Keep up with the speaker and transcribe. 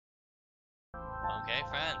Okay,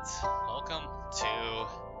 friends, welcome to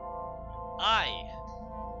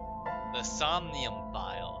the Somnium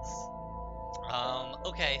Files.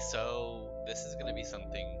 Okay, so this is gonna be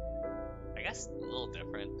something, I guess, a little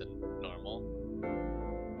different than normal.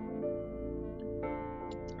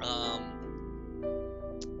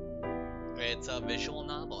 It's a visual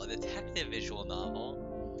novel, a detective visual novel.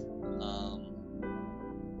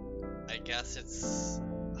 I guess it's,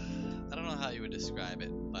 I don't know how you would describe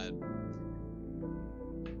it, but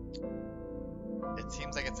it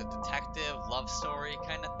seems like it's a detective love story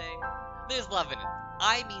kind of thing. There's love in it.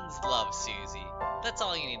 I means love, Susie. That's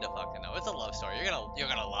all you need to fucking know. It's a love story. You're gonna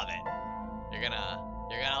love it. You're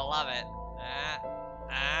gonna love it.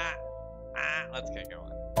 Let's get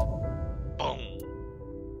going. Boom.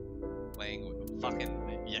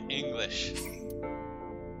 Yeah, English.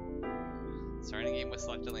 Starting a game with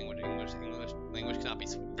selected language. English language cannot be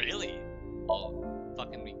really. Oh,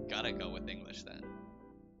 fucking we gotta go with English then.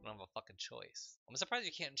 I don't have a fucking choice. I'm surprised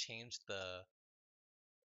you can't change the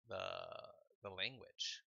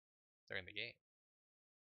language during the game.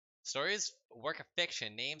 Stories, work of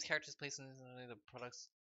fiction, names, characters, places, the products,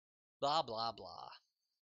 blah blah blah.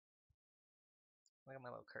 Look at my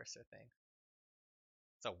little cursor thing.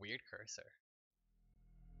 It's a weird cursor.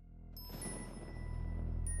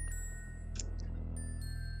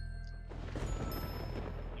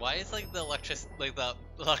 Why is like the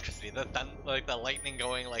lightning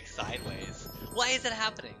going like sideways? Why is it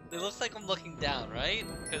happening? It looks like I'm looking down, right?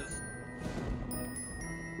 Because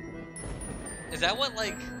is that what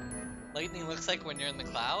like lightning looks like when you're in the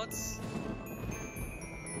clouds?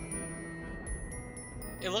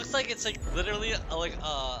 It looks like it's like literally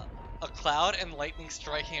a cloud and lightning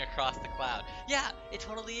striking across the cloud. Yeah, it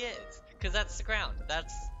totally is. Because that's the ground.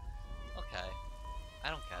 That's okay. I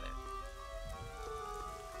don't get it.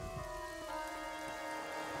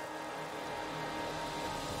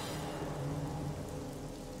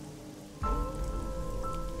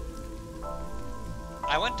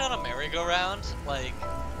 I went on a merry-go-round like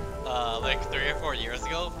 3 or 4 years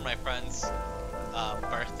ago for my friend's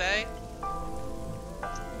birthday,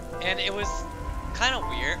 and it was kind of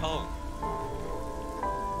weird. Oh,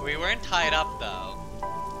 we weren't tied up though.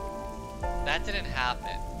 That didn't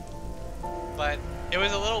happen. But it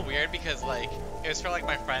was a little weird because like it was for like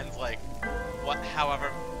my friend's like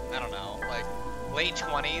however, I don't know, like late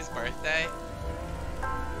 20s birthday.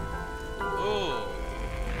 Ooh.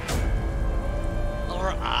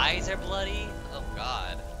 Her eyes are bloody. Oh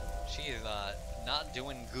god, she is not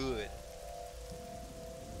doing good.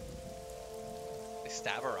 They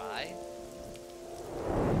stab her eye.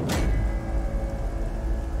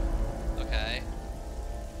 Okay.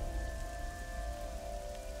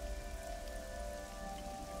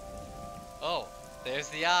 Oh, there's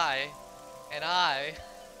the eye, and eye.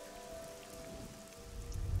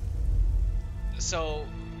 So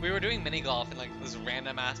we were doing mini golf in like this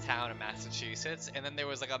random ass town in Massachusetts, and then there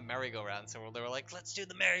was like a merry-go-round. So they were like, "Let's do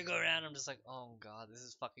the merry-go-round." I'm just like, "Oh god, this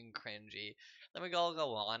is fucking cringy." Then we all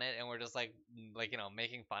go on it, and we're just like you know,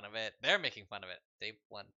 making fun of it. They're making fun of it. Day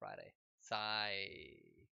 1 Friday. Sigh?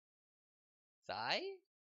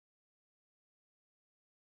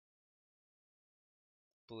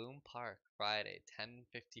 Bloom Park Friday,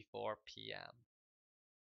 10:54 p.m.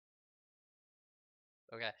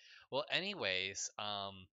 Okay. Well, anyways,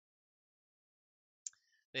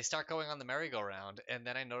 they start going on the merry-go-round, and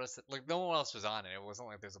then I noticed that like no one else was on it. It wasn't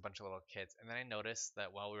like there's a bunch of little kids. And then I noticed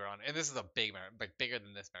that while we were on, and this is a big like bigger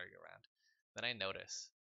than this merry-go-round. Then I notice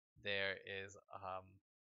there is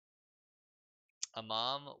a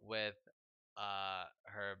mom with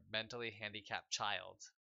her mentally handicapped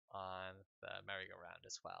child on the merry-go-round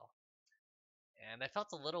as well. And I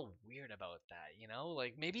felt a little weird about that, you know?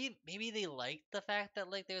 Like maybe they liked the fact that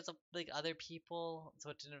like there's like other people, so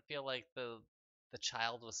it didn't feel like the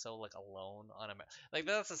child was so like alone on like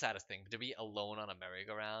that's the saddest thing, to be alone on a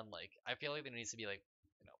merry-go-round. Like I feel like there needs to be like,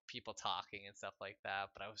 you know, people talking and stuff like that.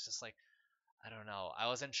 But I was just like, I don't know. I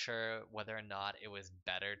wasn't sure whether or not it was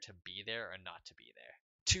better to be there or not to be there.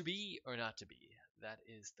 To be or not to be? That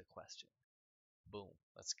is the question. Boom.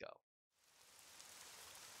 Let's go.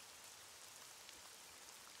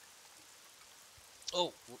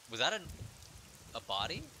 Oh, was that a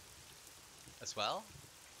body as well?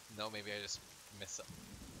 No, maybe I just missed it.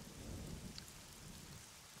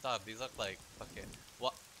 Dog, these look like fucking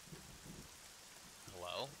what?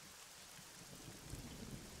 Hello?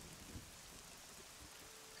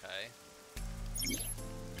 Okay.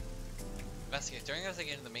 Investigate. During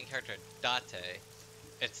investigation, the main character Date.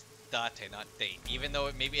 It's Date, not date. Even though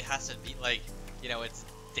maybe it has to be like, you know, it's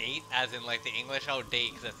date, as in like the English, oh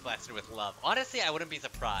date, because it's lasted with love. Honestly, I wouldn't be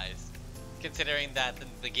surprised. considering that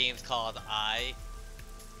the game's called I,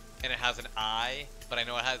 and it has an I, but I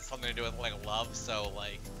know it has something to do with like love, so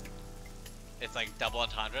like it's like double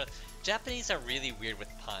entendre. Japanese are really weird with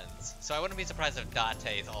puns, so I wouldn't be surprised if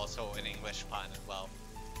date is also an English pun as well.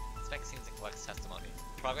 Inspect scenes and collects testimony.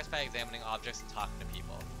 Progress by examining objects and talking to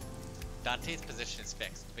people. Dante's position is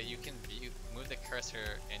fixed, but you can move the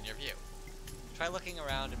cursor in your view. Try looking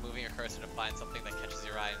around and moving your cursor to find something that catches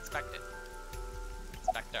your eye and inspect it.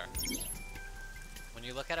 Inspector. When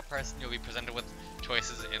you look at a person, you'll be presented with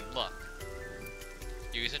choices in Look.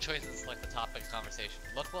 You use a choice to select the topic of conversation.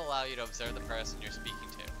 Look will allow you to observe the person you're speaking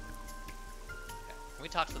to. Okay. When we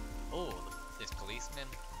talk to there's policeman.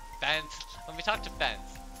 Fence. When we talk to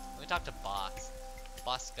Fence. When we talk to Boss.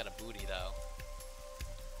 Boss has got a booty though.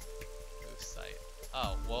 Move site.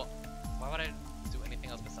 Oh, well, why would I do anything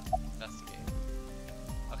else besides investigate?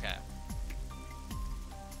 Okay.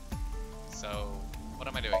 So, what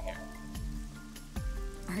am I doing here?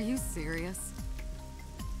 Are you serious?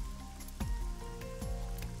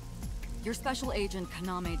 You're Special Agent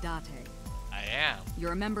Kaname Date. I am.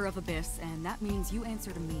 You're a member of Abyss, and that means you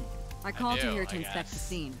answer to me. I called you here to inspect the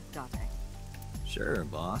scene, Date. Sure,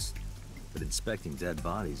 boss. But inspecting dead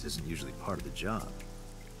bodies isn't usually part of the job.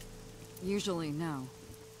 Usually, no.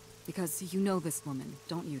 Because you know this woman,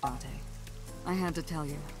 don't you, Date? I had to tell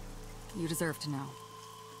you. You deserve to know.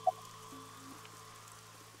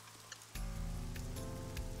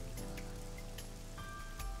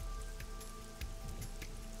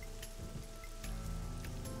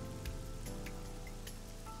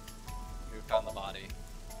 Who found the body?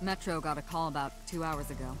 Metro got a call about 2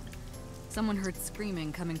 hours ago. Someone heard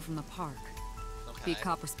screaming coming from the park. Okay. Beat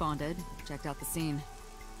cop responded, checked out the scene.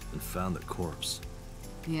 And found the corpse.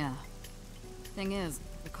 Yeah. Thing is,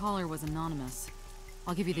 the caller was anonymous.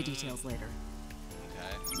 I'll give you the details later.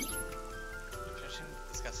 Okay. Finishing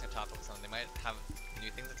discussing a topic with someone, they might have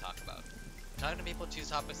new things to talk about. When talking to people, choose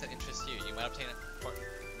topics that interest you. You might obtain important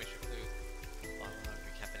information clues. Blah, blah, blah,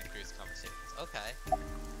 recap and increase conversations. Okay.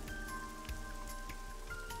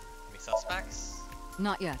 Any suspects?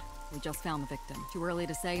 Not yet. We just found the victim. Too early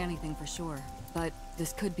to say anything for sure. But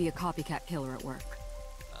this could be a copycat killer at work.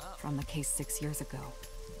 Oh. From the case 6 years ago.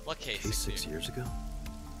 What case? Case 6 years ago?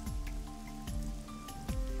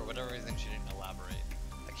 For whatever reason, she didn't elaborate.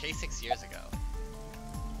 A case 6 years ago.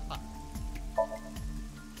 Huh.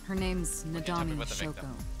 Her name's What can you tell me Nadami about the Shoko.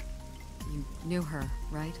 victim? You knew her,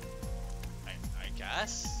 right? I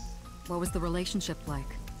guess? What was the relationship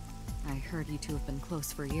like? I heard you two have been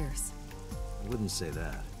close for years. I wouldn't say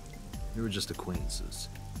that. We were just acquaintances.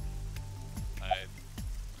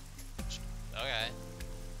 Okay.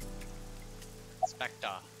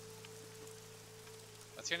 Inspector.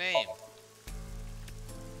 What's your name?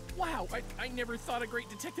 Wow, I never thought a great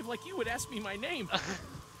detective like you would ask me my name.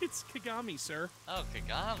 It's Kagami, sir. Oh,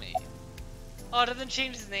 Kagami. Oh, it doesn't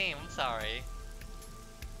change his name. I'm sorry.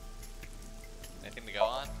 Anything to go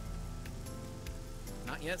on?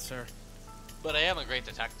 Not yet, sir. But I am a great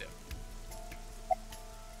detective.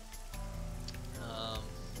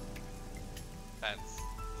 Fence.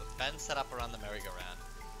 The fence set up around the merry-go-round.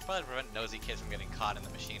 Probably prevent nosy kids from getting caught in the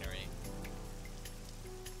machinery.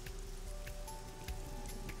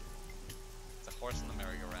 It's a horse in the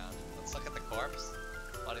merry-go-round. Let's look at the corpse.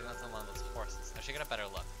 Body's on one of those horses. I should get a better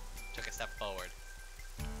look. Took a step forward.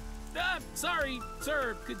 Sorry,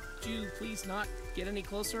 sir. Could you please not get any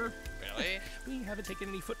closer? Really? We haven't taken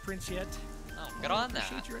any footprints yet. Oh, get on that.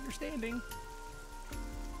 Appreciate your understanding.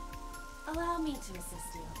 Allow me to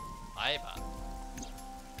assist you. Aiba.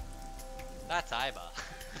 That's Aiba.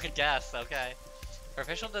 I guess, okay. Her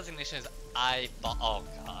official designation is Aiba. Oh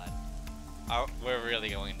god. We're really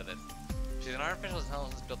going into this. She's an artificial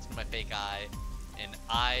intelligence built into my fake eye.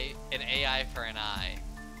 An AI for an eye.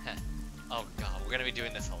 Oh god, we're gonna be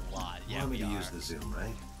doing this a lot. You Yeah, want me we to are. use the zoom,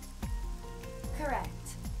 right? Correct.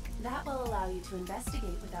 That will allow you to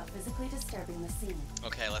investigate without physically disturbing the scene.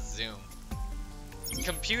 Okay, let's zoom.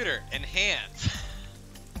 Computer, enhance.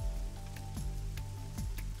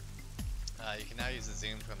 You can now use the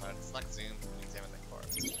zoom to enlarge. Select zoom and examine the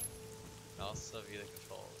corpse. Also view the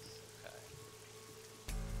controls. Okay.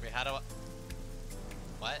 Wait, how do I...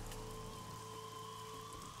 What?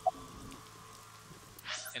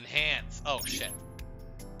 Enhance. Oh shit.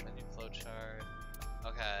 Menu flowchart.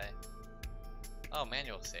 Okay. Oh,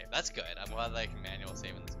 manual save. That's good. I'm glad that I can manual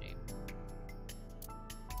save in this game.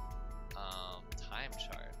 Time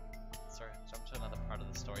chart. Sorry, jump to another part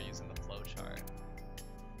of the story using the flowchart.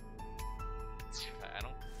 Okay, I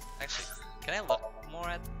don't... Actually, can I look more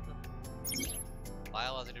at the...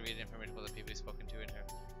 File allows you to read information about the people you've spoken to and her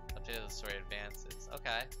updated the story advances.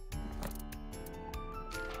 Okay.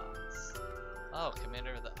 Oh,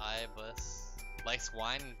 Commander of the Ibis. Likes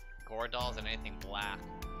wine, gore dolls, and anything black.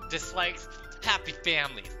 Dislikes happy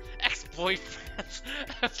families, ex-boyfriends,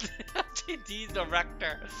 FTD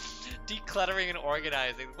director, decluttering and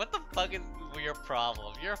organizing. What the fuck is your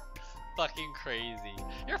problem? You're fucking crazy.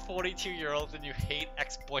 You're 42-year-old and you hate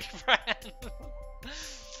ex-boyfriend.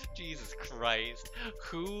 Jesus Christ.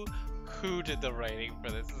 Who did the writing for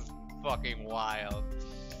this? This is fucking wild.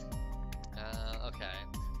 Okay.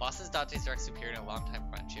 Boss is Dante's direct superior and a longtime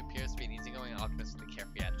friend. She appears to be an easygoing optimist with a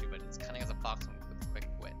carefree attitude, but is cunning as a fox with a quick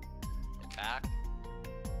wit. And back.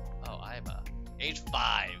 Oh, Iba. Age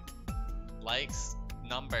 5. Likes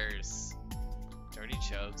numbers. Dirty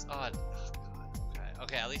jokes. Oh, God. Okay.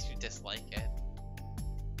 Okay, at least you dislike it.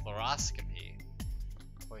 Fluoroscopy.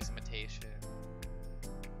 Voice imitation.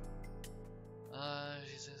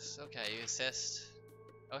 Jesus. Okay, you assist.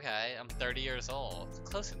 Okay, I'm 30 years old.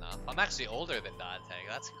 Close enough. I'm actually older than Dante.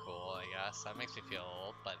 That's cool, I guess. That makes me feel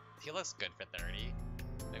old, but he looks good for 30.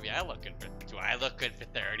 Maybe I look good for... Do I look good for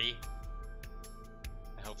 30?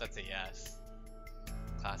 I hope that's a yes.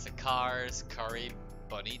 Classic cars, curry,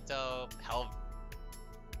 bonito, pelvises.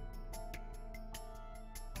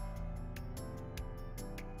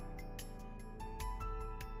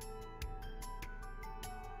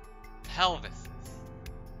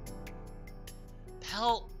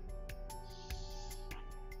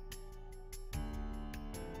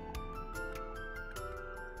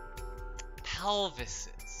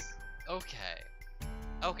 Pelvises. Okay.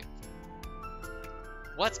 Okay.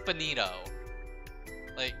 What's bonito?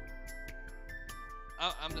 Like,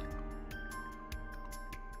 I'm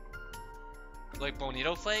like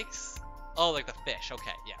bonito flakes? Oh, like the fish.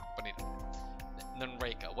 Okay, yeah, bonito. And then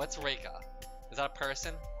Reika. What's Reika? Is that a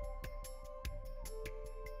person?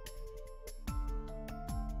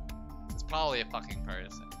 It's probably a fucking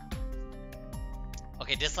person.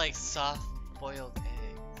 Okay, dislike soft boiled eggs.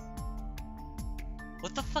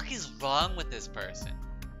 What the fuck is wrong with this person?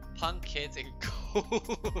 Punk kids and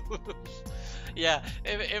ghosts. Yeah,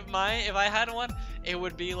 if I had one, it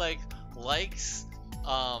would be like likes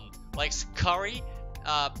curry,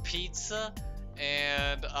 pizza,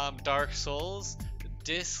 and Dark Souls.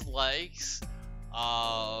 Dislikes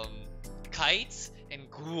kites and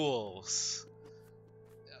ghouls.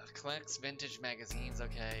 Collects vintage magazines.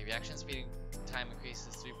 Okay, reaction speed time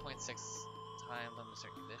increases 3.6 times under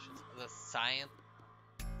certain conditions. The science.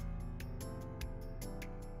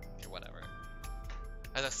 Okay, whatever.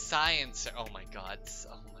 As a sciencer. Oh my god,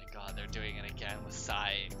 they're doing it again with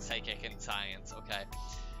psychic and science. Okay.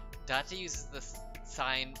 Dante uses the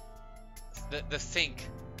sync.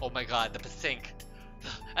 Oh my god, the sync.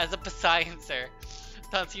 As a sciencer,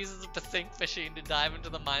 Dante uses the sync machine to dive into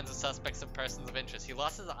the minds of suspects and persons of interest. He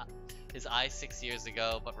lost his eye 6 years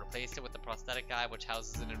ago, but replaced it with a prosthetic eye, which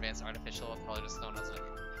houses an advanced artificial intelligence known as an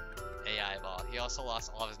AI ball. He also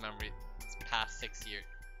lost all of his memory past 6 years.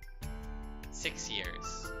 6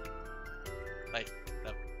 years. Like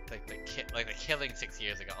the killing 6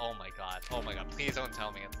 years ago. Oh my god. Oh my god. Please don't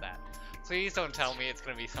tell me it's that. Please don't tell me it's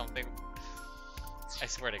gonna be something. I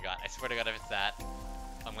swear to god. I swear to god if it's that,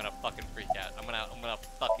 I'm gonna fucking freak out. I'm gonna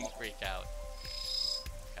fucking freak out.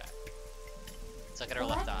 Okay. So look at her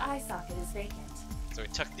left eye. Eye socket is vacant. So we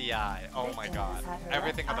took the eye. Oh my Victim god. has had her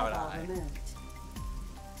Everything left about eyeball eye. removed.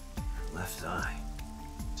 Left eye.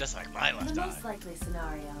 Just like my left The eye. most likely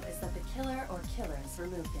scenario is that the killer or killers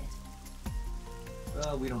removed it.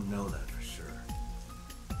 Well, we don't know that for sure.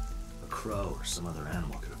 A crow or some other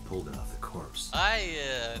animal could have pulled it off the corpse.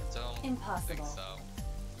 I don't Impossible. think so.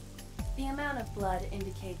 The amount of blood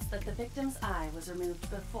indicates that the victim's eye was removed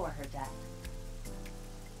before her death.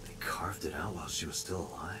 They carved it out while she was still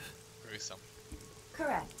alive? Gruesome.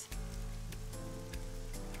 Correct.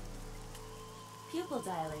 Pupil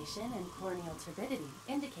dilation and corneal turbidity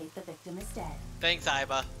indicate the victim is dead. Thanks,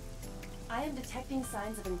 Iba. I am detecting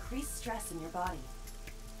signs of increased stress in your body.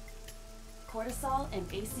 Cortisol and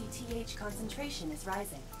ACTH concentration is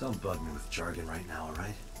rising. Don't bug me with jargon right now,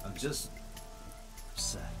 alright? I'm just...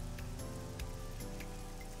 upset.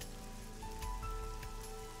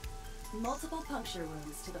 Multiple puncture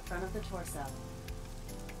wounds to the front of the torso.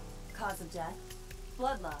 Cause of death,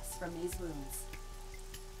 blood loss from these wounds.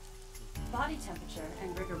 Body temperature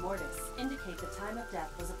and rigor mortis indicate the time of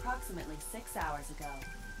death was approximately 6 hours ago.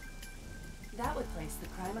 That would place the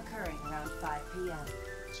crime occurring around 5 p.m.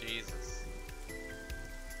 Jesus.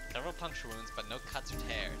 Several puncture wounds, but no cuts or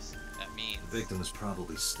tears. That means... The victim was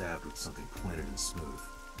probably stabbed with something pointed and smooth,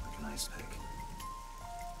 like an ice pick.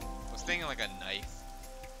 I was thinking like a knife.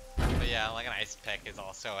 But yeah, like an ice pick is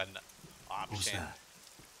also an option. What's that?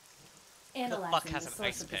 Analyzing fuck has the an source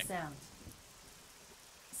ice of the pick? sound.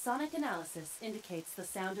 Sonic analysis indicates the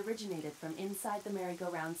sound originated from inside the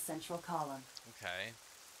merry-go-round's central column. Okay.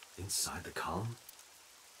 Inside the column?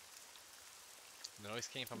 The noise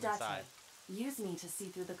came from Date, inside. use me to see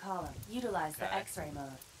through the column. Utilize the Okay. X-ray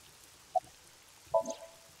mode.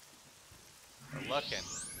 We're looking.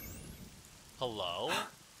 Hello?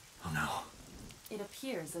 Oh no. It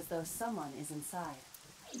appears as though someone is inside.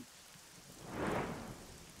 I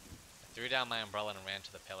threw down my umbrella and ran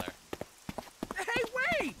to the pillar. Hey,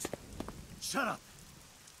 wait! Shut up!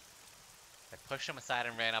 I pushed him aside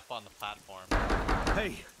and ran up on the platform.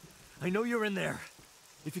 Hey, I know you're in there.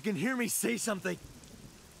 If you can hear me, say something.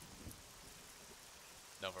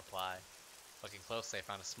 No reply. Looking closely, I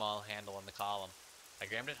found a small handle in the column. I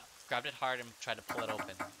grabbed it hard and tried to pull it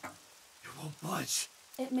open. It won't budge.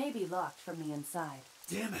 It may be locked from the inside.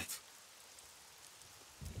 Damn it.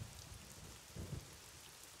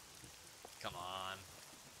 Come on.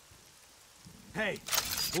 Hey,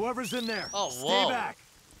 whoever's in there, Oh, stay whoa. back.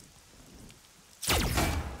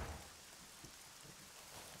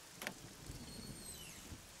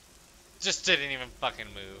 Just didn't even fucking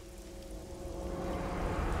move.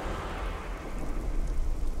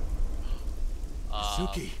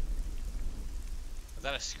 Suki. Was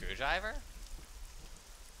that a screwdriver?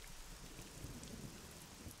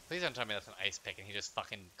 Please don't tell me that's an ice pick and he just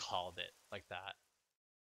fucking called it like that.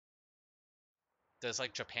 Does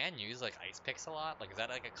like Japan use like ice picks a lot? Like is that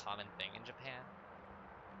like a common thing in Japan?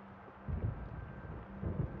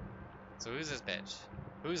 So who's this bitch?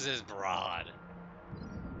 Who's this broad?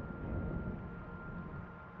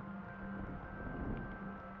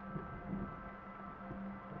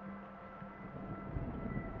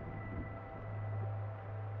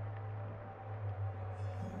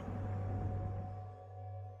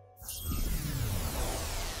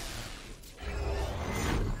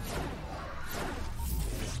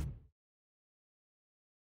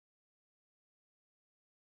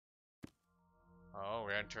 Oh,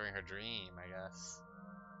 we're entering her dream, I guess.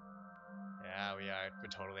 Yeah, we are. We're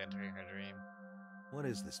totally entering her dream. What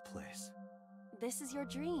is this place? This is your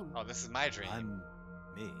dream. Oh, this is my dream. I'm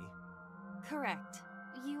me, Correct.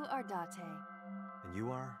 You are Date. and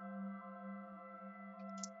you are?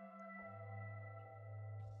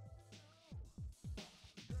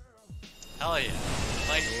 Hell yeah.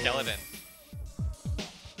 Nice skeleton.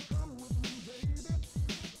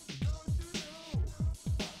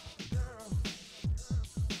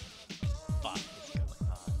 Fuck is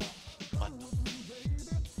going on? What the?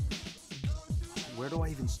 Where do I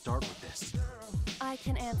even start with this? I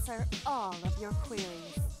can answer all of your queries.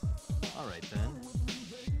 All right then.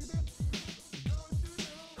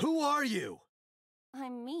 Who are you?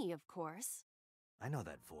 I'm me, of course. I know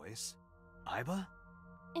that voice. Iba?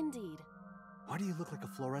 Indeed. Why do you look like a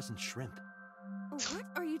fluorescent shrimp? What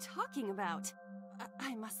are you talking about?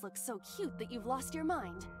 I must look so cute that you've lost your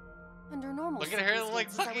mind. Under normal Look at her,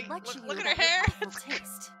 like, circumstances, I fucking- would lecture look you at her about hair. your awful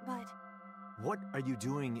taste, but What are you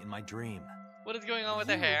doing in my dream? What is going on with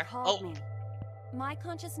you her hair? called Oh, me. My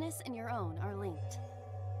consciousness and your own are linked.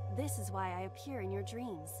 This is why I appear in your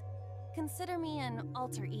dreams. Consider me an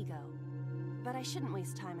alter ego. But I shouldn't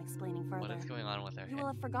waste time explaining further. what is going on with her You hair?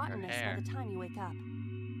 will have forgotten her this hair. by the time you wake up.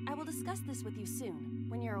 I will discuss this with you soon,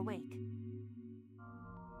 when you're awake.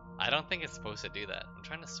 I don't think it's supposed to do that. I'm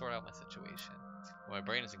trying to sort out my situation. But my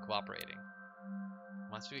brain isn't cooperating.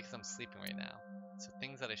 It must be because I'm sleeping right now. So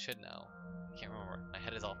things that I should know. I can't remember. My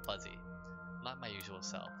head is all fuzzy. I'm not my usual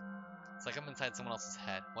self. It's like I'm inside someone else's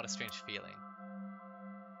head. What a strange feeling.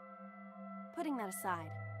 Putting that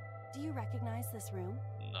aside, do you recognize this room?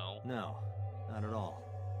 No. No, not at all.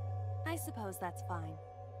 I suppose that's fine.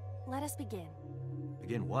 Let us begin.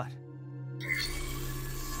 Begin what?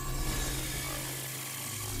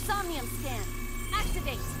 Somnium scan!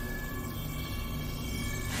 Activate!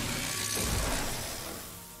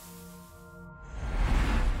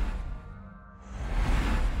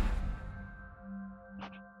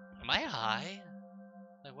 Am I high?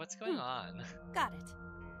 Like, what's going on? Got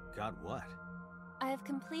it. Got what? I have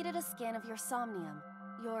completed a scan of your Somnium,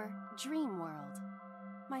 your dream world.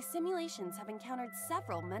 My simulations have encountered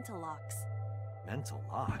several mental locks. Mental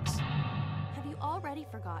locks? Have you already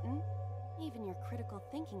forgotten? Even your critical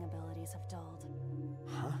thinking abilities have dulled.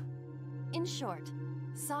 Huh? In short,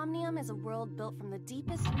 Somnium is a world built from the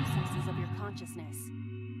deepest recesses of your consciousness.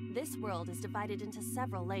 This world is divided into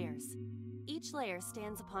several layers. Each layer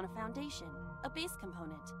stands upon a foundation, a base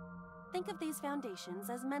component. Think of these foundations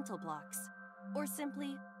as mental blocks, or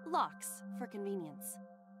simply locks for convenience.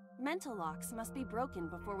 Mental locks must be broken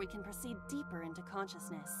before we can proceed deeper into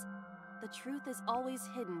consciousness. The truth is always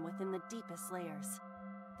hidden within the deepest layers.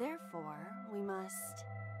 Therefore, we must...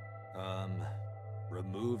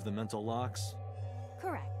 Remove the mental locks?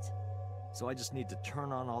 Correct. So I just need to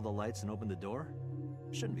turn on all the lights and open the door?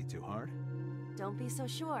 Shouldn't be too hard. Don't be so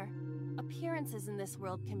sure. Appearances in this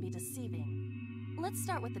world can be deceiving. Let's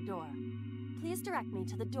start with the door. Please direct me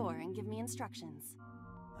to the door and give me instructions.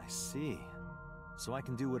 I see. So I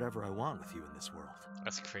can do whatever I want with you in this world.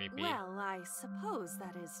 That's creepy. Well, I suppose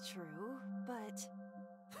that is true, but...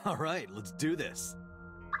 Alright, let's do this.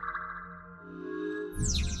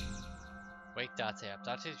 Wake Date up.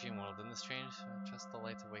 Date's dream world. Isn't this strange? Trust the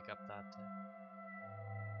light to wake up Date.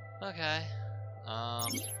 Okay.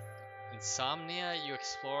 Insomnia, you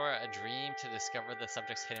explore a dream to discover the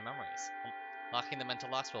subject's hidden memories. Unlocking the mental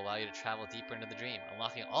locks will allow you to travel deeper into the dream.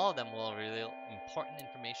 Unlocking all of them will reveal important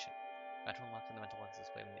information. After unlocking the mental locks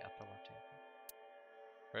displayed in the upper left hand.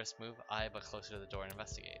 First, move Aiba closer to the door and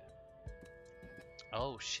investigate.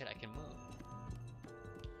 Oh shit, I can move.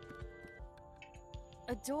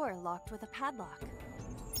 A door locked with a padlock.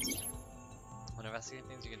 When investigating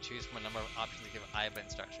things, you can choose from a number of options to give Aiba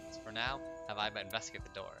instructions. For now, have Aiba investigate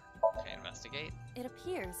the door. Okay, investigate. It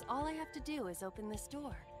appears all I have to do is open this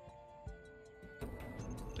door.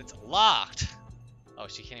 It's locked! Oh,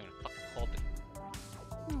 she can't even fucking hold it.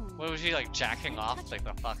 Hmm. What was she like jacking off like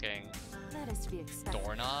the fucking That is to be expected.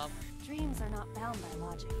 doorknob? Dreams are not bound by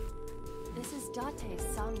logic. This is Date's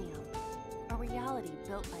Somnium, a reality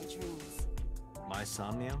built by dreams. My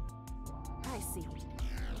Somnium? I see.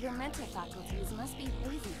 Your mental faculties must be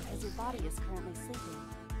hazy because your body is currently sleeping.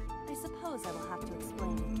 I suppose I will have to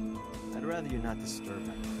explain. I'd rather you not disturb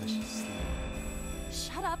my precious sleep.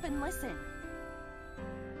 Shut up and listen!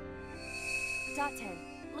 Date,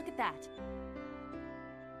 look at that.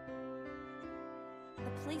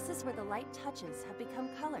 The places where the light touches have become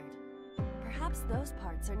colored. Perhaps those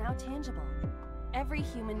parts are now tangible. Every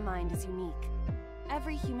human mind is unique.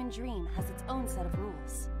 Every human dream has its own set of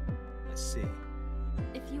rules. I see. Oh,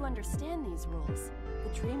 If you understand these rules, the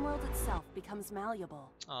dream world itself becomes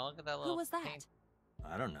malleable. Oh, look at that little Who was that? paint.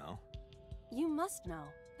 I don't know. You must know.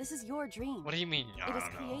 This is your dream. What do you mean? It is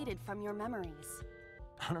created from your memories.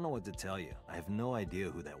 I don't know what to tell you. I have no idea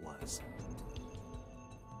who that was.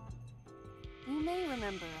 You may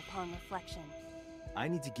remember upon reflection. I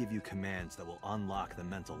need to give you commands that will unlock the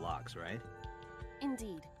mental locks, right?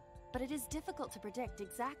 Indeed. But it is difficult to predict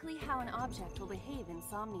exactly how an object will behave in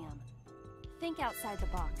Somnium. Think outside the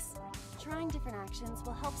box. Trying different actions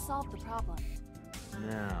will help solve the problem.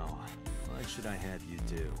 Now, what should I have you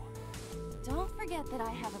do? Don't forget that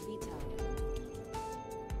I have a veto.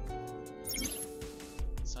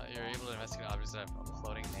 So you're able to investigate objects that have a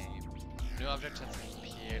floating name. New object has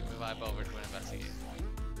appeared. Move Aiba over to investigate.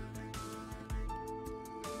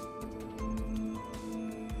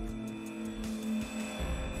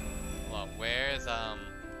 Hold on, where's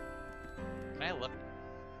can I look?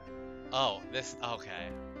 Oh, this, okay.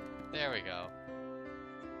 There we go.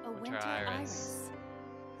 A Winter winter iris. iris.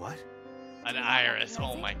 What? An Do you iris, oh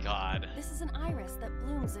recognize it? my god. This is an iris that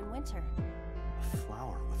blooms in winter. A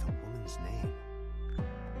flower with a woman's name.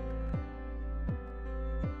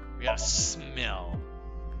 We got a smell.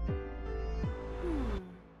 Hmm.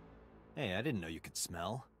 Hey, I didn't know you could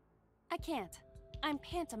smell. I can't. I'm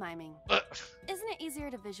pantomiming. Isn't it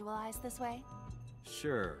easier to visualize this way?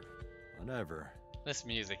 Sure, whatever. This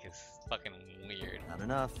music is fucking weird. Not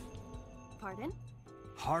enough. Pardon?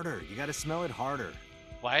 Harder, you gotta smell it harder.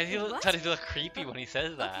 Why is he What? trying to look creepy when he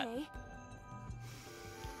says that? Okay.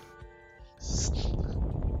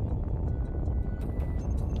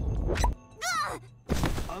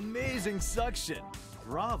 Amazing suction!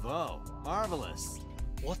 Bravo! Marvelous!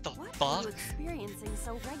 What the What are fuck? you experiencing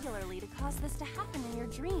so regularly to cause this to happen in your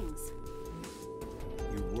dreams?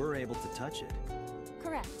 You were able to touch it,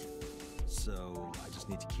 Correct. so I just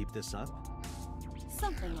need to keep this up?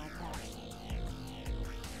 Something like that.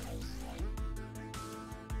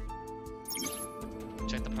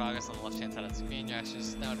 Check the progress on the left hand side of the screen. Your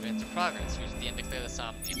actions now advance your progress. Reach the end to clear the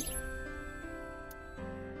Somnium.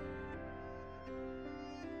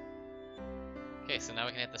 Okay, so now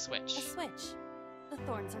we can hit the A switch. switch. The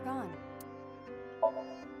thorns are gone.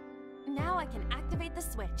 Now I can activate the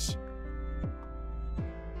switch.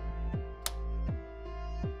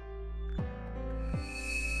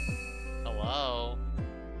 Hello?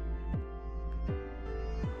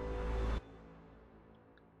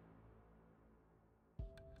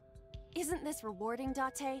 Isn't this rewarding,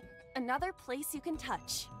 Date? Another place you can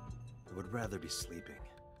touch. I would rather be sleeping.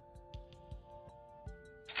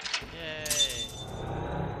 Yay.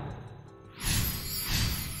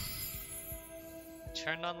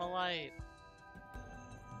 Turned on the light.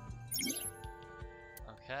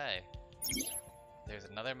 Okay. There's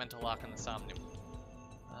another mental lock in the Somnium.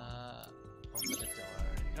 Open the door.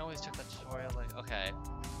 You can always check the tutorial. Like, okay.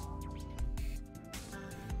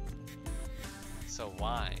 So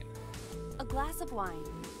wine. A glass of wine.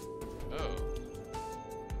 Oh.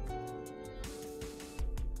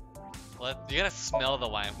 You gotta smell the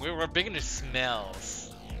wine. We're big into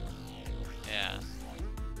smells. Yeah.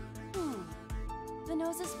 The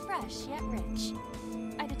nose is fresh yet rich.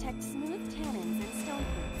 I detect smooth tannins and stone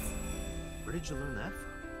fruits. Where did you learn that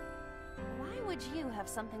from? Why would you have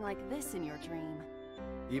something like this in your dream?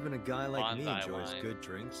 Even a guy like me Bonsai enjoys wine. good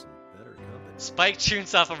drinks and better company. Spike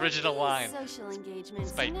tunes off original wine. Social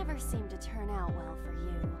engagements Spike. never seem to turn out well for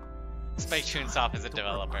you. Spike Chunsoft is a Don't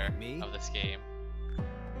developer remind me. of this game.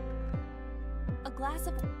 A glass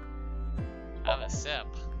of... Have a sip.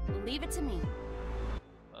 Leave it to me.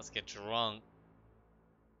 Let's get drunk.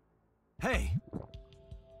 Hey!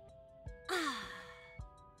 I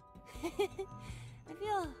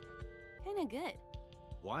feel kinda good.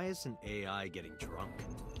 Why isn't AI getting drunk?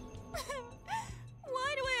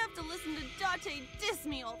 Why do I have to listen to Date diss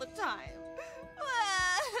me all the time?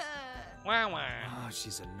 Wah wah. Oh,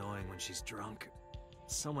 she's annoying when she's drunk.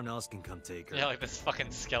 Someone else can come take her. Yeah, like this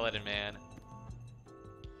fucking skeleton man.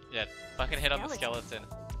 Yeah, fucking hit on the skeleton.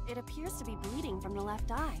 It appears to be bleeding from the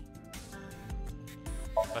left eye.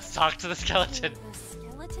 Let's talk to the skeleton. The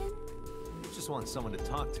skeleton? You just want someone to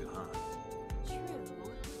talk to, huh? True.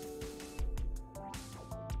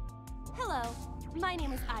 Hello, my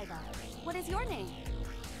name is Iva. What is your name?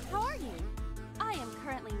 How are you? I am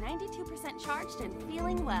currently 92% charged and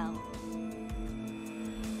feeling well.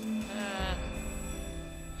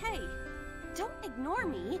 Hey, don't ignore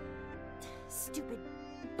me. Stupid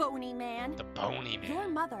bony man. The bony man. Your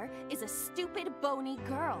mother is a stupid bony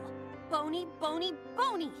girl. Bony, bony,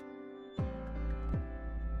 bony.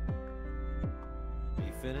 Are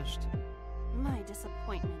you finished? My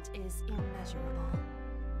disappointment is immeasurable.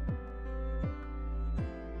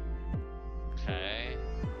 Okay.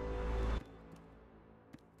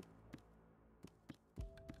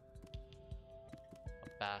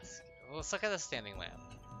 A basket. Well, let's look at the standing lamp.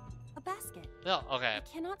 A basket. No, okay. I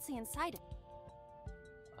cannot see inside it.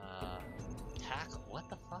 Tackle? What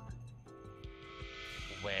the fuck?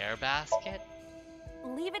 Where basket?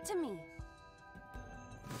 Leave it to me.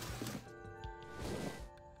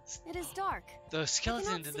 It is dark. The skeleton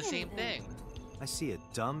cannot did the see same anything. thing. I see a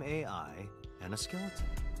dumb AI and a skeleton.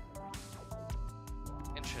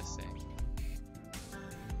 Interesting.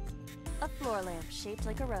 A floor lamp shaped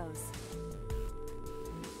like a rose.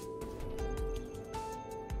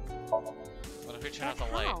 What if we turn off But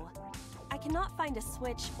the light? how? I cannot find a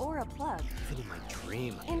switch or a plug. Even in my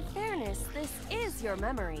dream. In fairness, this is your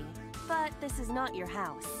memory, but this is not your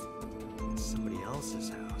house. It's somebody else's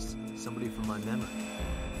house. Somebody from my memory.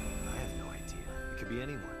 I have no idea. It could be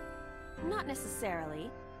anyone. Not necessarily.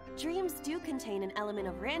 Dreams do contain an element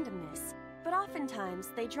of randomness, but oftentimes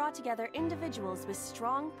they draw together individuals with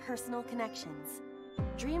strong personal connections.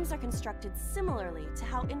 Dreams are constructed similarly to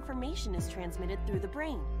how information is transmitted through the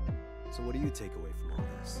brain. So what do you take away from all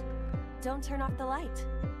this? Don't turn off the light.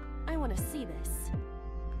 I want to see this.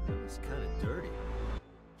 That was kind of dirty.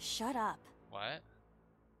 Shut up. What?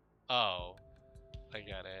 Oh. I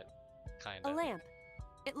get it. Kind A of. lamp.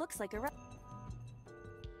 It looks like a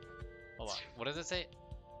Hold on. What does it say?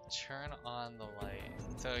 Turn on the light.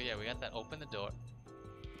 So yeah, we got that. Open the door.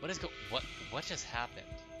 What is what just happened?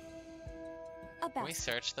 a Can we basket.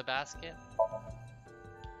 search the basket?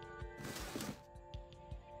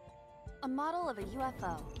 A model of a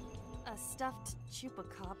UFO. A stuffed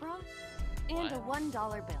chupacabra. And What? a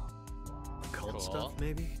 $1 bill. Occult Cool. stuff,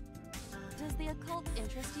 maybe? Does the occult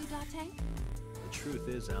interest you, Date? The truth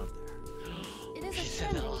is out there. It is She's a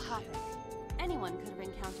in the trending light. topic. Anyone could have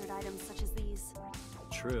encountered items such as these.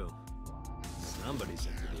 True. Somebody's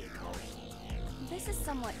into the occult. This is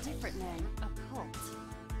somewhat different than a cult.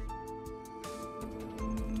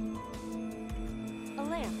 A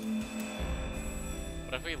lamp.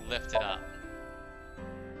 What if we lift it up?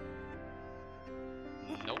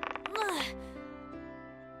 Nope. Ugh.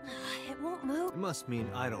 It won't move. It must mean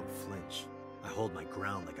I don't flinch. I hold my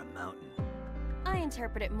ground like a mountain. I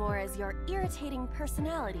interpret it more as your irritating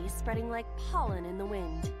personality spreading like pollen in the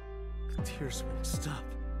wind. The tears won't stop.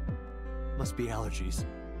 Must be allergies.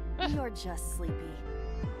 You're just sleepy.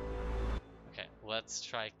 Okay, let's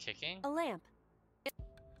try kicking. A lamp.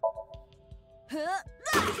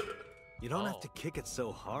 You don't Oh. have to kick it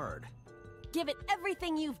so hard. Give it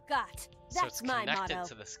everything you've got. So That's it's my connected motto.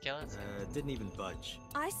 to the skeleton. It didn't even budge.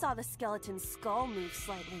 I saw the skeleton's skull move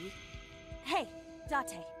slightly. Hey,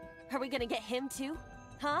 Date, are we gonna get him too?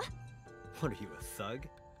 Huh? What are you, a thug?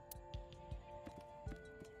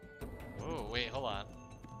 Ooh, wait, hold on.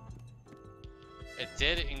 It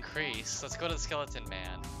did increase. Let's go to the skeleton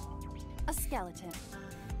man. A skeleton.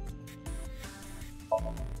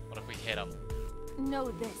 What if we hit him?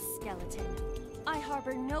 Know this, skeleton. I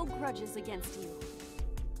harbor no grudges against you.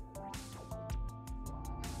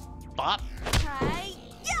 Bop! Hi!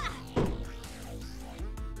 Yeah!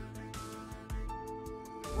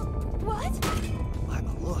 What?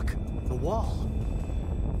 Lima, look. The wall.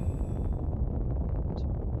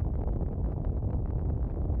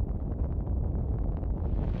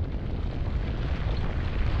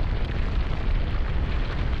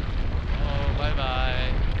 Oh,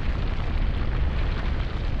 bye-bye.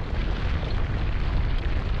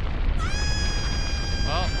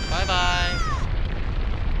 Oh, bye-bye.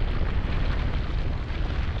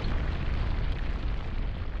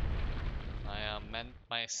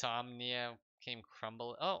 My Somnia came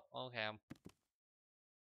crumble. Oh, okay.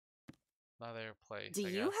 Another place. Do I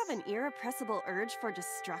you guess. have an irrepressible urge for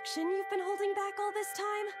destruction you've been holding back all this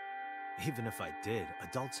time? Even if I did,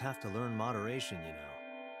 adults have to learn moderation, you know.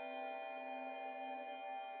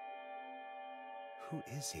 Who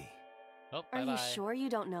is he? Oh, Are bye-bye. you sure you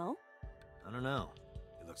don't know? I don't know.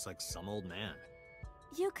 He looks like some old man.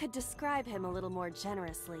 You could describe him a little more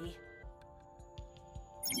generously.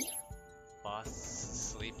 Boss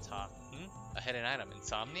sleep talk. A hidden item.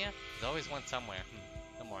 Insomnia? There's always one somewhere.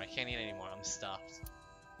 No more. I can't eat anymore. I'm stuffed.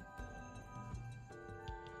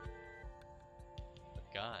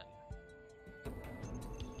 A gun.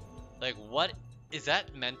 Like, what? Is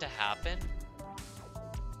that meant to happen?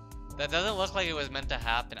 That doesn't look like it was meant to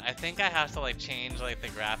happen. I think I have to, like, change, like, the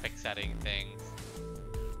graphic setting things.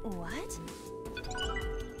 What?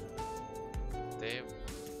 Dave.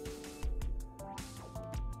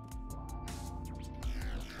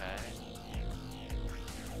 Okay.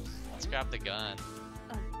 Let's grab the gun.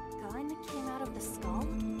 A gun came out of the skull?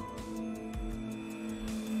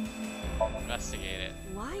 Investigate it.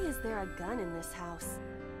 Why is there a gun in this house?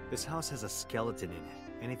 This house has a skeleton in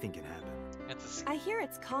it. Anything can happen. It's I hear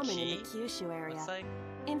it's common in the Key? Kyushu area. Looks like.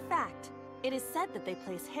 In fact, it is said that they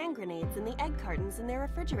place hand grenades in the egg cartons in their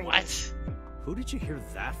refrigerators. What? Who did you hear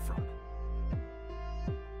that from?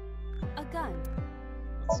 A gun.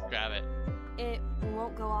 Let's grab it. It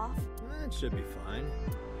won't go off? It should be fine.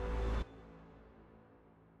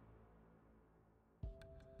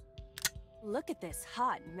 Look at this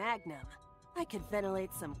hot magnum. I could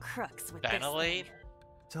ventilate some crooks with Ventilate? this thing.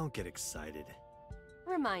 Don't get excited.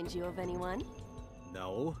 Remind you of anyone?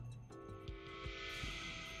 No?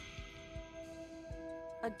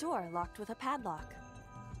 A door locked with a padlock.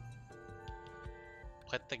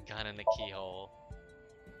 Put the gun in the keyhole.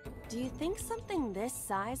 Do you think something this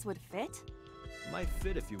size would fit? Might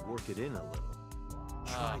fit if you work it in a little.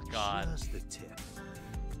 Try Oh, God. just the tip.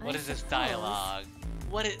 What I is this suppose. dialogue?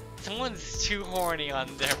 What is? Someone's too horny on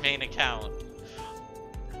their main account.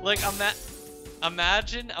 Like,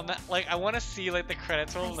 imagine, like, I want to see, like, the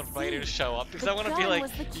credits roll and the writers show up because I want to be gun like,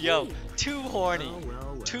 was the yo, key. too horny.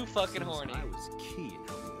 Well, Too fucking seems horny. I was key in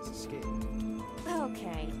helping us escape.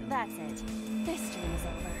 Okay, that's it. This dream is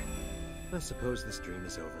over. I suppose this dream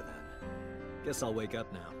is over then. Guess I'll wake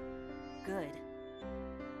up now. Good.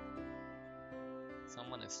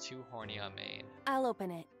 Someone is too horny on main. I'll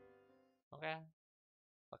open it. Okay.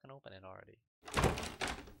 Fucking open it already.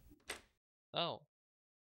 Oh.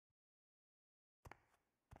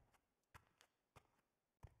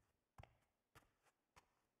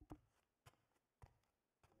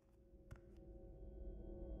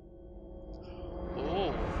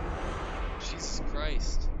 Oh. Jesus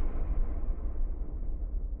Christ.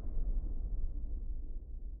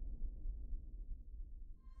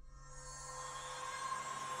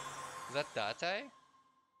 Is that Date?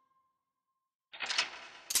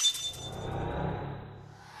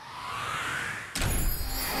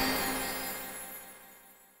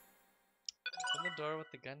 Open the door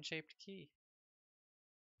with the gun-shaped key.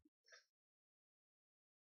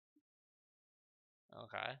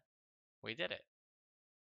 Okay. We did it.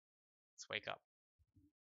 Let's wake up.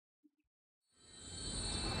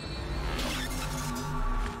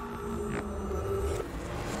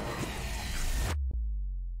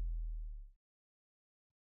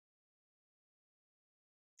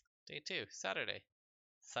 Day 2, Saturday.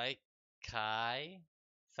 Saikai?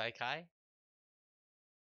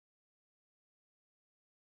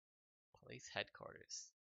 Police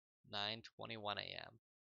headquarters. 9:21 a.m.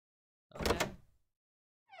 Okay.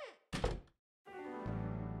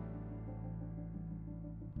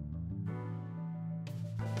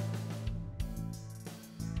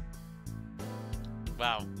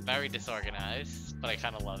 Wow, very disorganized, but I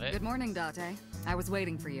kind of love it. Good morning, Date. I was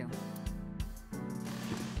waiting for you.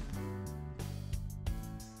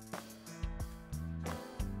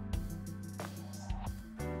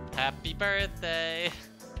 Happy birthday!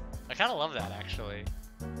 I kind of love that, actually.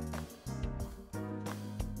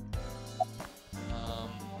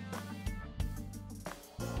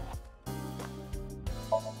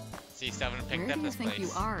 C7 Where picked do up you this think place.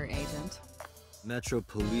 you are, Agent? Metro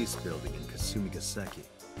Police Building in Kasumigaseki,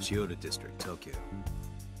 Chiyoda District, Tokyo.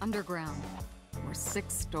 Underground. We're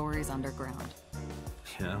 6 stories underground.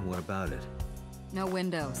 Yeah, what about it? No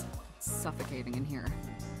windows. It's suffocating in here.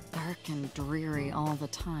 Dark and dreary all the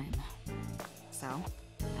time. So,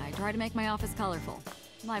 I try to make my office colorful.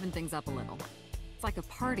 Liven things up a little. It's like a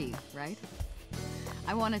party, right?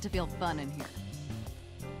 I want it to feel fun in here.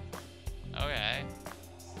 Okay.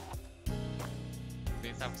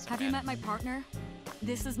 Please have some Have you met my partner?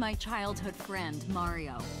 This is my childhood friend,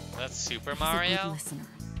 Mario. That's Super He's a Mario? good listener.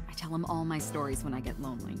 I tell him all my stories when I get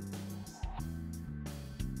lonely.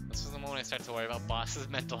 This was the moment I start to worry about boss's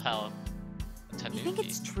mental health. You think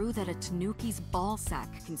it's true that a tanuki's ball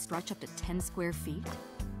sack can stretch up to 10 square feet?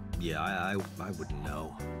 Yeah, I wouldn't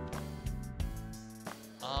know.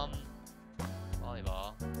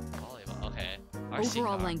 Volleyball. Okay. RC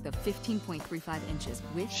Overall car. length of 15.35 inches,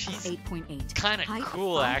 width She's of 8.8, kinda height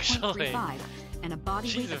cool, of actually. 5.35, and a body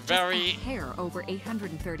She's weight of very- just a hair over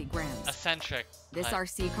 830 grams. Eccentric. This but-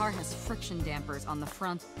 RC car has friction dampers on the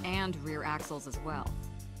front and rear axles as well.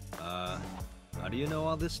 How do you know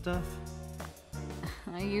all this stuff?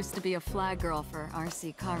 I used to be a flag girl for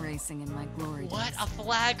RC car racing in my glory What? days. A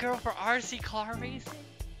flag girl for RC car racing?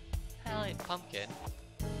 Hell, yeah, pumpkin.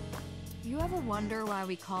 You ever wonder why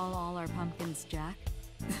we call all our pumpkins Jack?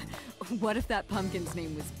 What if that pumpkin's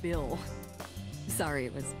name was Bill? Sorry,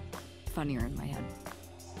 it was funnier in my head.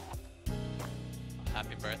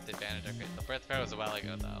 Happy birthday, banner decorate. The birth fair was a while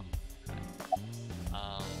ago, though. Okay.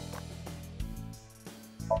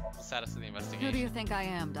 The status of the investigation. Who do you think I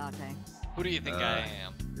am, Date? Who do you think I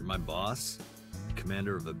am? You're my boss?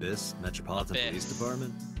 Commander of Abyss Metropolitan Police Abyss.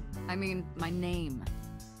 Department? I mean, my name.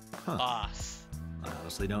 Huh. Boss. I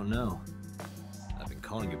honestly don't know. I've been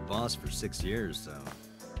calling you boss for 6 years, so...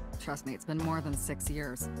 Trust me, it's been more than 6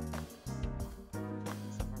 years.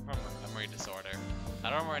 Suffer from a memory disorder. I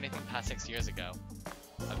don't remember anything past 6 years ago.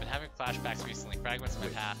 I've been having flashbacks recently, fragments of my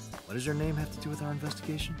Wait. past. What does your name have to do with our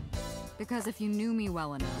investigation? Because if you knew me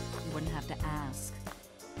well enough, you wouldn't have to ask.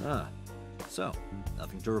 Ah, so,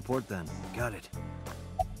 nothing to report then. Got it.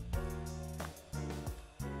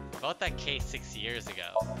 About that case 6 years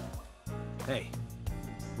ago. Hey,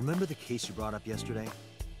 remember the case you brought up yesterday?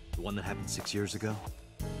 The one that happened 6 years ago?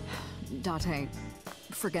 Date,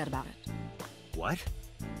 forget about it. What?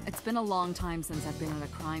 It's been a long time since I've been at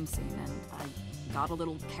a crime scene, and I got a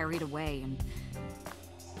little carried away, and...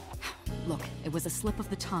 Look, it was a slip of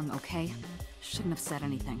the tongue, okay? Shouldn't have said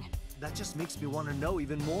anything. That just makes me want to know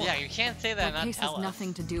even more. Yeah, you can't say that That and not case tell has us.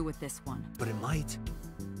 nothing to do with this one. But it might.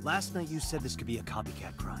 Last night you said this could be a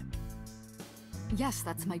copycat crime. Yes,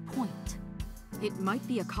 that's my point. It might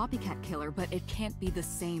be a copycat killer, but it can't be the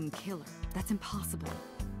same killer. That's impossible.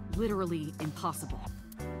 Literally impossible.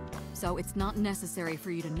 So it's not necessary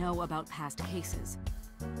for you to know about past cases.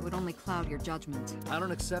 It would only cloud your judgment. I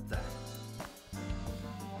don't accept that.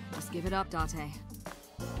 Just give it up, Date.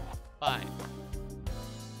 Fine.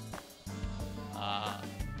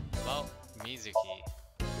 Well, Mizuki.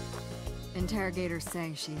 Interrogators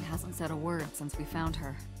say she hasn't said a word since we found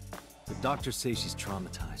her. The doctors say she's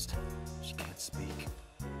traumatized. She can't speak.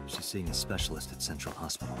 She's seeing a specialist at Central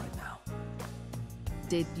Hospital right now.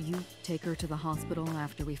 Did you take her to the hospital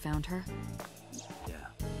after we found her? Yeah.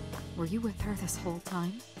 Were you with her this whole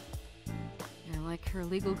time? You're like her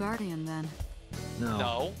legal guardian then. No.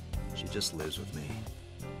 No. She just lives with me.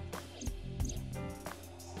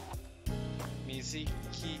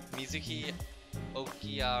 Mizuki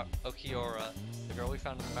Okiura, the girl we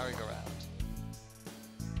found in the merry-go-round.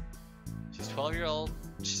 She's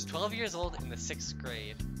 12 years old in the 6th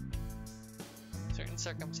grade. Certain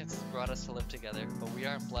circumstances brought us to live together, but we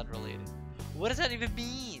aren't blood related. What does that even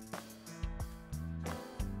mean?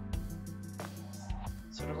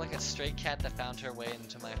 Sort of like a stray cat that found her way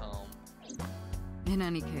into my home. In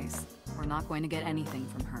any case, we're not going to get anything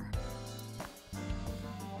from her.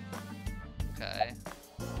 Okay.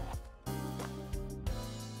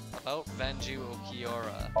 About Venju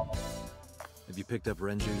Okiura. Have you picked up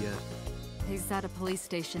Renju yet? He's at a police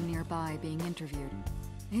station nearby being interviewed.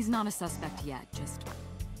 He's not a suspect yet, just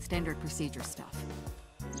standard procedure stuff.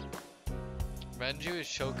 Renju is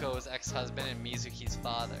Shoko's ex-husband and Mizuki's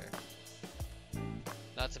father.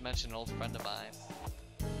 Not to mention an old friend of mine.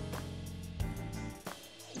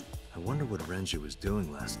 I wonder what Renju was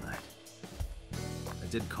doing last night. I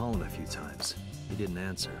did call him a few times. He didn't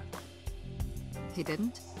answer. He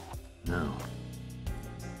didn't? No.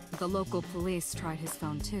 The local police tried his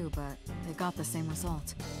phone too, but they got the same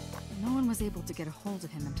result. No one was able to get a hold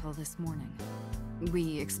of him until this morning.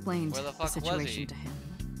 We explained Where the the fuck was he? situation to him.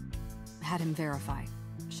 Had him verify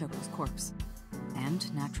Shoko's corpse.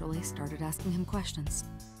 And naturally started asking him questions.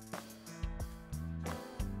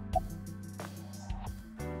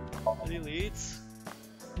 Any leads?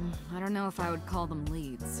 I don't know if I would call them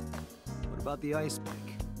leads. What about the ice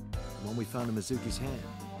pick? The one we found in Mizuki's hand.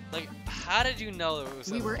 Like, how did you know there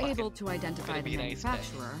was We a were fucking... able to identify gonna the be an ice pick?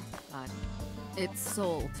 manufacturer, but it's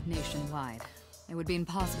sold nationwide. It would be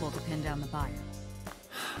impossible to pin down the buyer.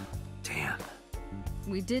 Damn.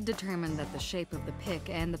 We did determine that the shape of the pick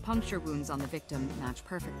and the puncture wounds on the victim match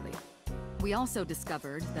perfectly. We also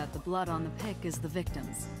discovered that the blood on the pick is the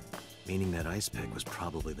victim's. Meaning that ice pick was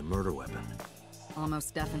probably the murder weapon.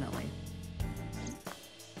 Almost definitely.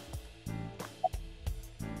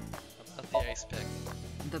 About the ice pick.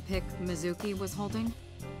 The pick Mizuki was holding?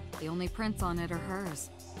 The only prints on it are hers.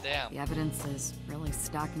 Damn. The evidence is really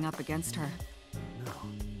stacking up against her. No.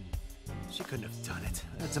 She couldn't have done it.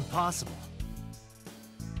 That's impossible.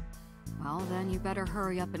 Well, then you better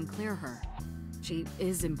hurry up and clear her. She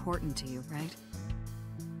is important to you, right?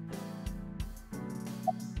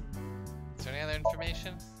 Is there any other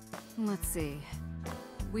information? Let's see.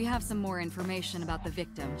 We have some more information about the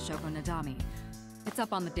victim, Shoko Nadami. It's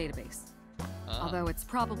up on the database. Although it's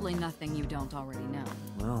probably nothing you don't already know.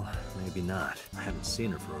 Well, maybe not. I haven't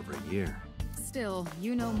seen her for over a year. Still,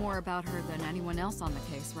 you know more about her than anyone else on the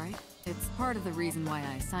case, right? It's part of the reason why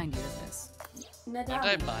I assigned you to this. Nadami Aren't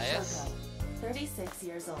I biased? Shoko, 36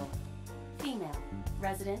 years old. Female.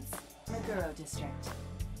 Residence, Meguro District.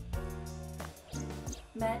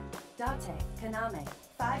 Met Date Kaname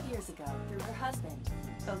 5 years ago through her husband,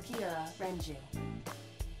 Okira Renju.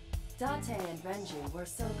 Date and Renju were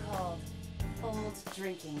so-called old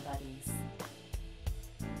drinking buddies.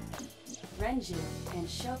 Renju and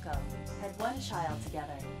Shoko had one child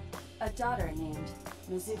together, a daughter named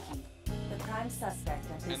Mizuki, the prime suspect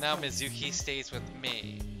of this And now case. Mizuki stays with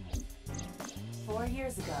me. 4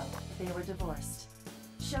 years ago, they were divorced.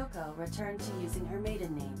 Shoko returned to using her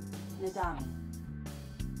maiden name, Nadami.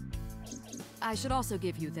 I should also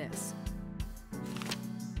give you this.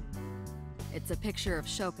 It's a picture of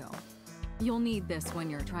Shoko. You'll need this when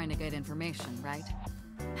you're trying to get information, right?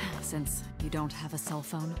 Since you don't have a cell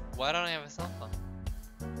phone. Why don't I have a cell phone?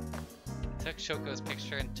 I took Shoko's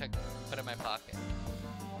picture and put it in my pocket.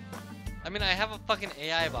 I mean, I have a fucking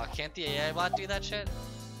AI bot. Can't the AI bot do that shit?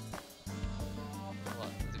 Hold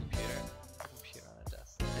on, there's a computer. There's a computer on the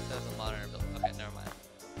desk. It does a monitor build. Okay, never mind.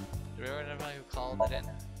 Do we ever know who called it in?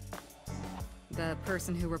 The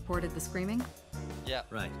person who reported the screaming? Yeah.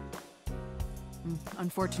 Right.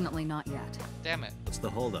 Unfortunately, not yet. Damn it. What's the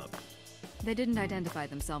holdup? They didn't identify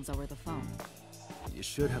themselves over the phone. You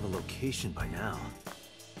should have a location by now.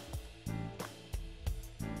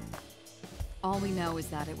 All we know is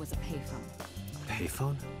that it was a payphone.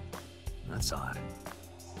 Payphone? That's odd.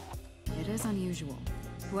 It is unusual.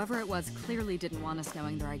 Whoever it was clearly didn't want us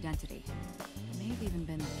knowing their identity. It may have even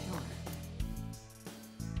been the killer.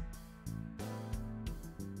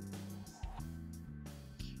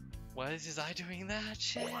 Why is his eye doing that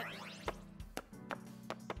shit?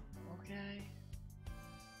 Okay.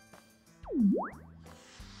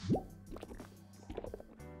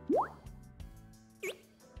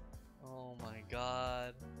 Oh my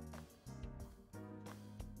god.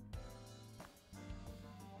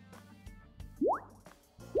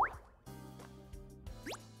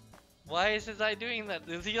 Why is his eye doing that?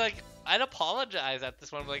 Is he like, I'd apologize at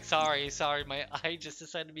this one, like, sorry, my eye just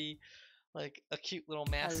decided to be like a cute little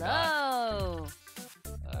mascot. Hello!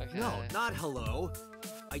 Okay. No, not hello.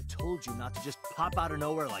 I told you not to just pop out of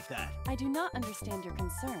nowhere like that. I do not understand your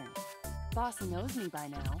concern. Boss knows me by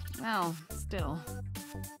now. Well, still.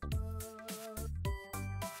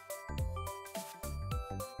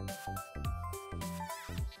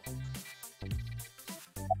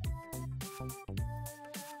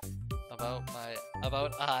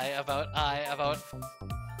 About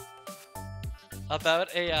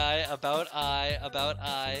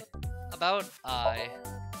I.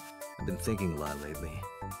 I've been thinking a lot lately.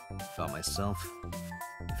 About myself.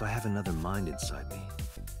 If I have another mind inside me,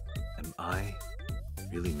 am I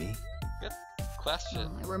really me? Good question.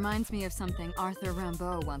 Well, it reminds me of something Arthur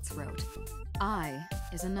Rimbaud once wrote. I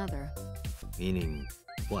is another. Meaning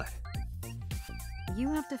what? You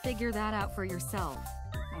have to figure that out for yourself.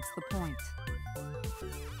 That's the point. Oh,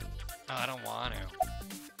 I don't want to.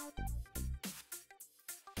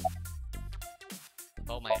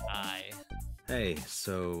 About my eye. Hey,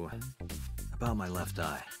 so about my left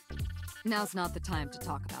eye. Now's not the time to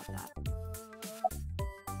talk about that.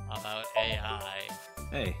 about AI.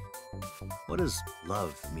 Hey, what does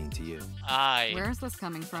love mean to you? Where's this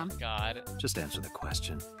coming from? God. Just answer the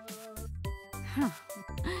question.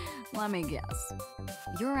 Let me guess.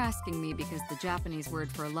 You're asking me because the Japanese word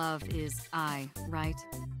for love is I, right?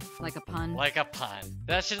 Like a pun? Like a pun.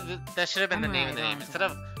 That should have been I'm the name of the right, game. aren't Instead I?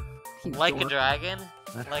 of You like a dork. dragon,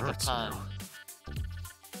 That like a hurts, pun.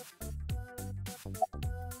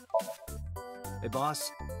 Hey,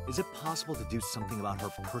 boss, is it possible to do something about her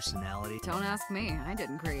personality? Don't ask me. I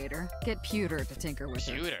didn't create her. Get Pewter to tinker with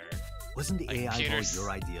her. Pewter. Wasn't the Like AI Pewter goal your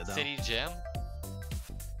idea, though? City Gym?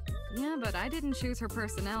 Yeah, but I didn't choose her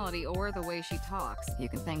personality or the way she talks. You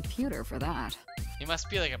can thank Pewter for that. He must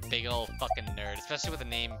be like a big old fucking nerd, especially with the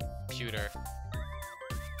name Pewter.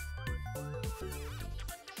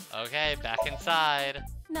 Okay, back inside.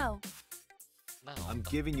 No, No. I'm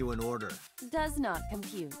giving you an order. does not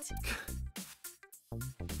compute.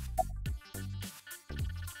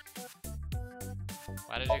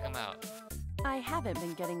 Why did you come out? I haven't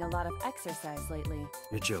been getting a lot of exercise lately.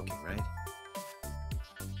 You're joking, right?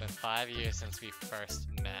 It's been 5 years since we first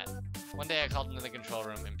met. One day I called into the control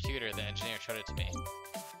room and Pewter, the engineer, showed it to me.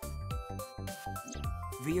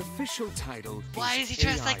 The official title Why is is he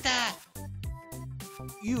dressed AI like that? Ball.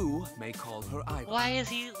 You may call her Eyeball. Why does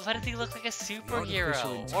he look like a The artificial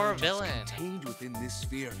superhero or a intelligence villain? contained within this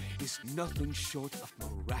sphere is nothing short of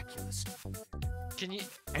miraculous. Can you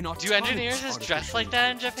An do engineers autonomous just dress artificial like that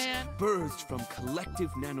in intelligence Japan? Birthed from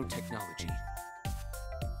collective nanotechnology.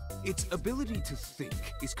 Its ability to think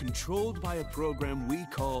is controlled by a program we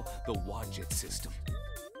call the Wadjet system.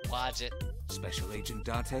 Watch it. Special Agent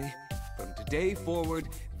Date, from today forward,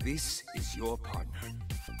 this is your partner.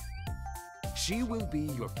 She will be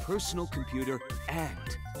your personal computer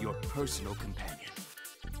and your personal companion.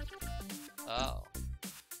 Oh.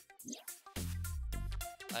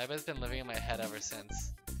 Aiba's been living in my head ever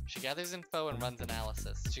since. She gathers info and runs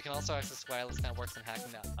analysis. She can also access wireless networks and hack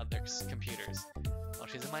into others' computers. While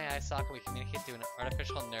she's in my eye socket, we communicate through an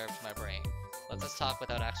artificial nerve to my brain. Lets us talk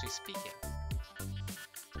without actually speaking.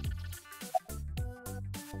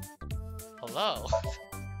 Hello.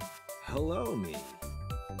 Hello, me.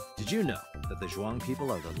 Did you know that the Zhuang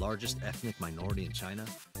people are the largest ethnic minority in China?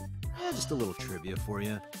 Just a little trivia for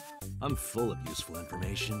you. I'm full of useful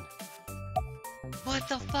information. What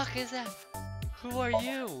the fuck is that? Who are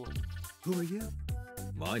you? Who are you?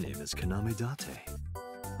 My name is Kaname Date.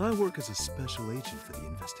 I work as a special agent for the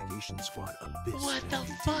investigation squad Abyss. What the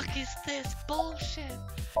NPD. fuck is this bullshit?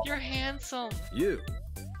 You're handsome. You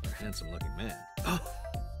are a handsome-looking man. Oh,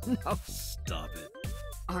 now stop it.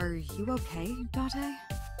 Are you okay, Date?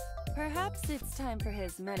 Perhaps it's time for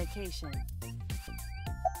his medication.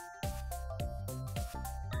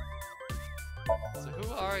 So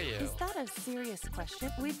who are you? Is that a serious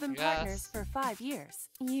question? We've been Yes. partners for 5 years.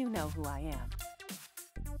 You know who I am,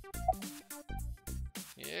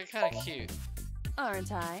 You're kind of cute.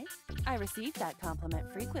 aren't I? I receive that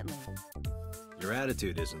compliment frequently. Your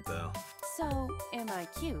attitude isn't, though. So, am I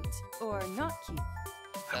cute or not cute?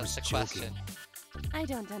 I That's was the joking. question. I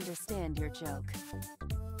don't understand your joke.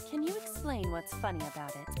 Can you explain what's funny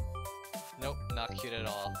about it? Nope, not cute at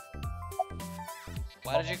all.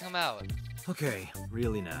 Why did you come out? Okay,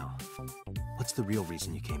 really now. What's the real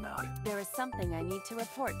reason you came out? There is something I need to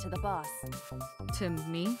report to the boss. To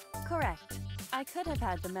me? Correct. I could have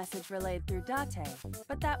had the message relayed through Date,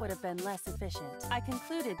 but that would have been less efficient. I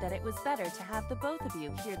concluded that it was better to have the both of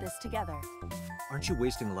you hear this together. Aren't you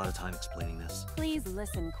wasting a lot of time explaining this? Please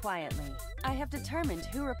listen quietly. I have determined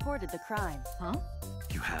who reported the crime. Huh?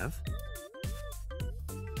 You have?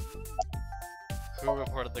 Who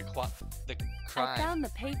reported the I crime? found the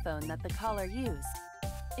payphone that the caller used.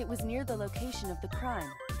 It was near the location of the crime,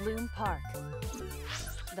 Bloom Park.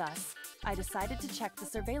 Thus, I decided to check the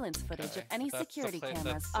surveillance footage Okay, of any that's the security place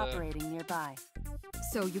cameras that's, operating nearby.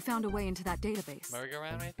 So you found a way into that database.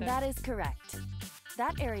 Merry-go-round right there? That is correct.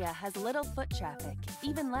 That area has little foot traffic,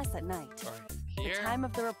 even less at night. Or The here? time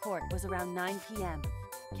of the report was around 9 p.m.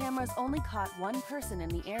 Cameras only caught one person in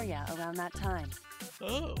the area around that time.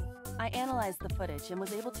 Oh. I analyzed the footage and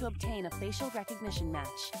was able to obtain a facial recognition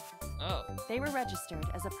match. Oh, They were registered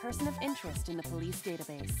as a person of interest in the police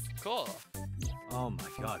database. cool. Oh my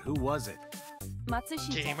god, who was it?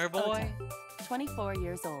 Matsushita Gamer boy? Ota, 24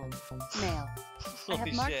 years old, male. I have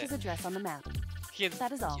Holy marked shit. his address on the map. He had-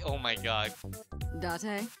 That is all. Oh my god.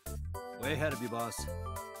 Date? Way ahead of you, boss.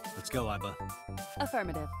 Let's go, Iba.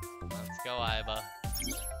 Affirmative. Let's go, Iba.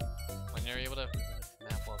 When you're able to, the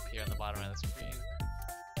map will appear on the bottom of the screen.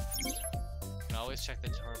 You can always check the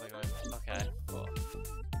tour by going. Okay, cool.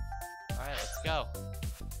 Alright, let's go.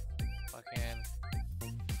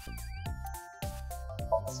 Fucking.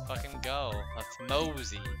 Let's fucking go. Let's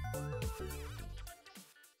mosey.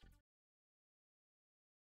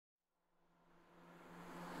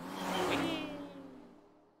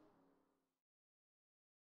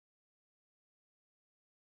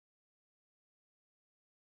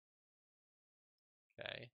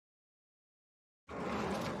 Okay.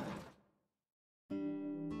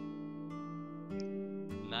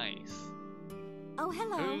 Nice. Oh,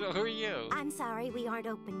 hello. Who are you? I'm sorry we aren't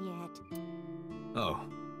open yet. Oh,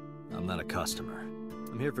 I'm not a customer.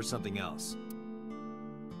 I'm here for something else.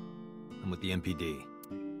 I'm with the MPD.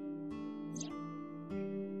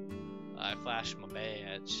 I flashed my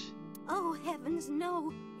badge. Oh, heavens,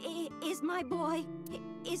 no. Is my boy...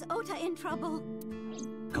 Is Ota in trouble?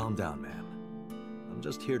 Calm down, ma'am. I'm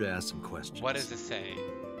just here to ask some questions. What does it say?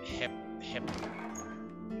 Hip.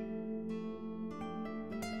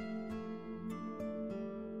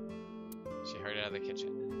 She heard it out of the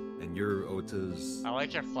kitchen. And you're Ota's... I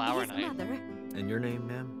like your flower His knife. mother, And your name,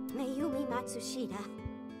 ma'am? Mayumi Matsushita.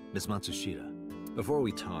 Miss Matsushita. Before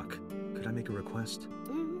we talk, could I make a request?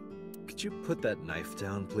 Could you put that knife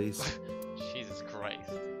down, please? Jesus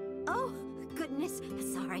Christ. Oh, goodness.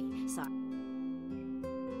 Sorry.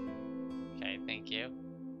 Okay, thank you.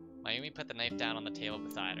 Mayumi put the knife down on the table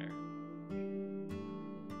beside her.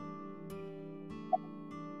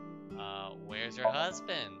 Where's her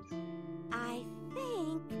husband? I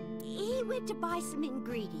think he went to buy some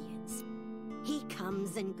ingredients. He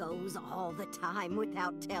comes and goes all the time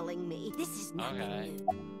without telling me. This is nothing Okay. new.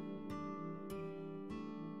 Can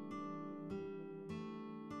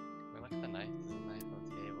we look at the knife? There's a knife on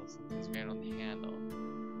the table. Something's grabbed on the handle.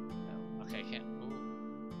 No. Okay, I can't.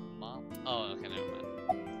 Ooh. Mom? Oh, okay, never mind.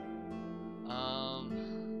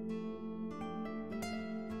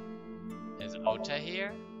 Is Ota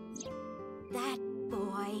here? That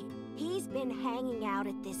boy, he's been hanging out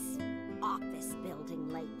at this office building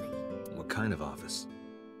lately. What kind of office?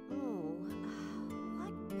 Oh,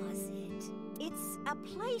 what was it? It's a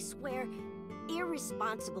place where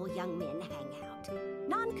irresponsible young men hang out.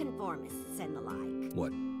 Nonconformists and the like.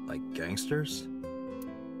 What, like gangsters?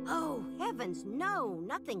 Oh, heavens, no,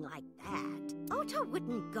 nothing like that. Ota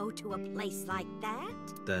wouldn't go to a place like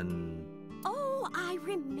that. Then... Oh, I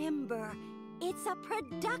remember. It's a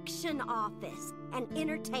production office, an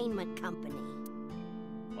entertainment company.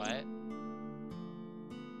 What?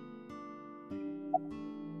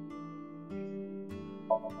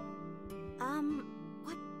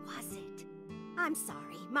 What was it? I'm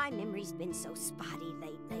sorry, my memory's been so spotty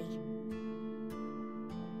lately.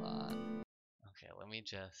 Hold on. Okay, let me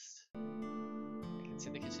just... I can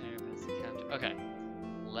see the kitchen area past the counter. Okay.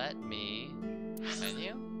 Let me...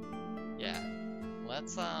 Menu? Yeah.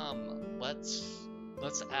 Let's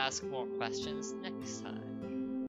ask more questions next time.